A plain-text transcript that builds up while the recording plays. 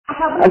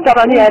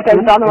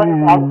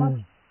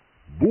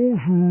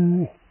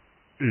Bonjour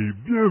et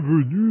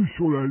bienvenue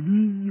sur la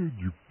ligne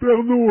du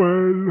Père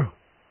Noël.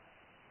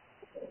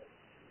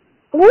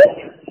 Oui.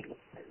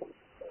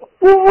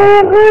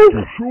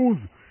 Quelque chose,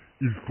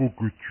 il faut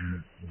que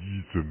tu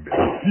dises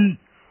merci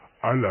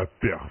à la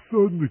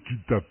personne qui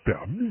t'a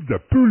permis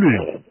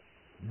d'appeler.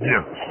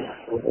 Bien,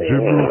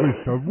 j'aimerais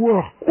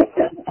savoir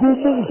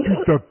comment tu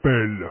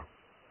t'appelles.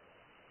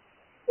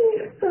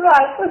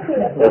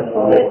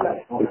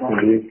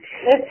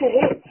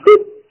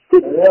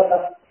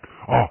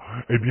 Ah,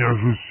 eh bien,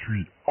 je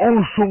suis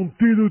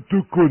enchanté de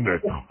te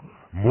connaître.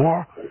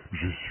 Moi,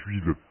 je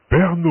suis le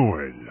Père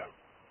Noël.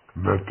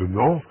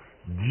 Maintenant,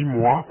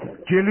 dis-moi,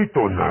 quel est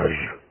ton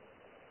âge?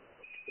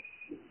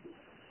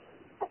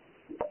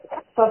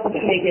 Tu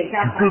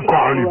peux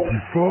parler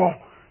plus fort?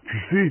 Tu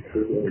sais,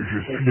 je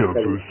suis un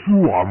peu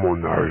sourd à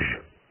mon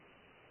âge.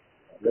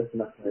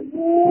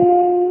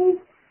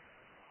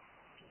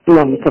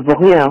 Non, mais ça vaut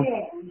rien.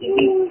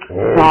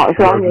 Oh,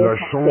 tu as de la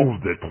chance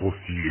d'être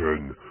aussi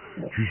jeune.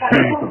 Tu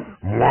sais,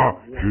 moi,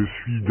 je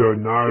suis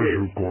d'un âge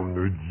qu'on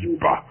ne dit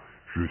pas.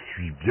 Je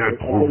suis bien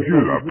trop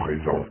vieux à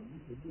présent.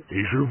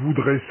 Et je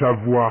voudrais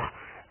savoir,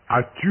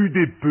 as-tu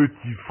des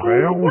petits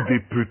frères ou des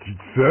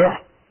petites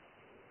sœurs?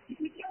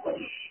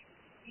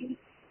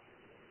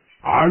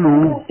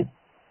 Allô?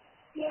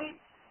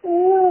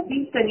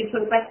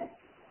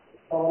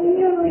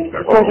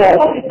 D'accord. Et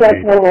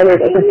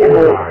est-ce que tu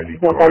vas à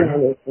l'école?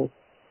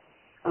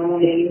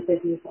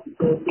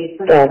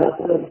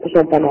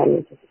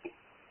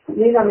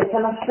 Bien,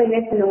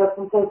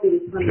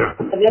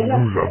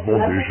 nous avons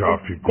déjà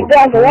fait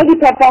connaissance. Il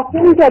t'a apporté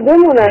un cadeau,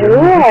 mon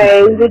amour, et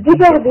il est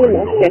débordé,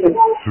 ma chérie.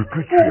 Ce que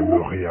tu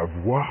aimerais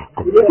avoir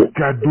comme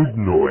cadeau de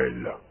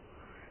Noël.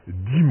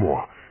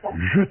 Dis-moi,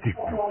 je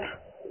t'écoute.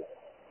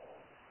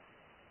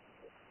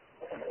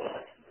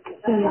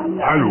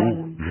 Allô,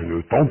 je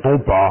ne t'entends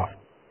pas.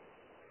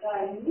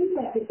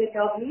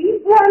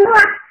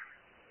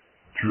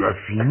 Tu as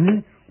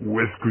fini ou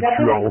est-ce que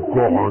tu as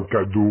encore un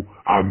cadeau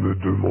à me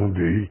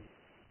demander?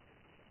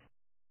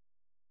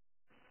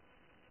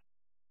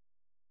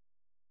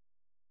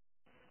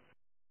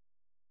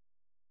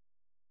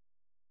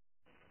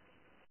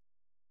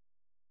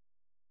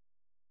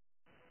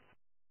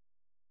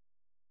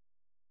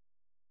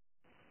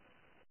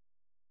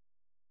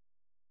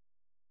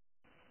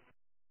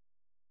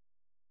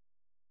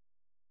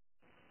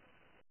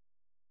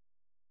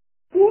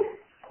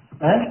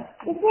 Hein?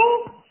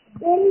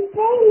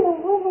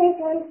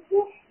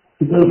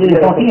 Tu peux ouvrir les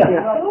papiers?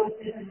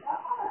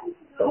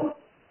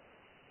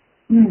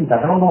 T'as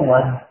vraiment bon,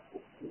 hein?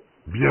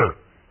 Bien,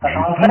 j'ai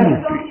tout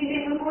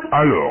noté.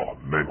 Alors,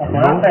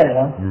 maintenant,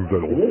 nous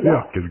allons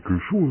faire quelque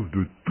chose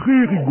de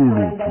très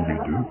rigolo tous les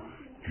deux.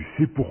 Tu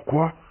sais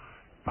pourquoi?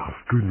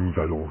 Parce que nous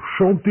allons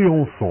chanter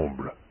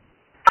ensemble.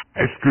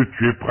 Est-ce que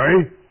tu es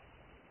prêt?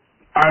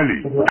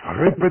 Allez,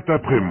 répète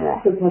après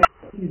moi.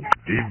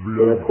 Vive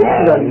le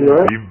vent,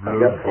 vive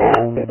le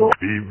vent,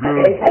 vive le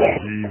vent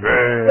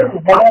d'hiver.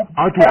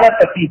 À toi.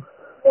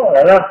 Oh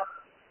là là!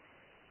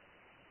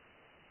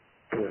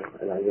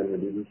 Elle arrive à me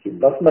dégoûter.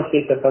 Lance-moi,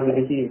 t'as pas de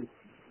bêtises.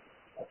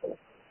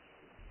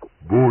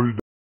 Boule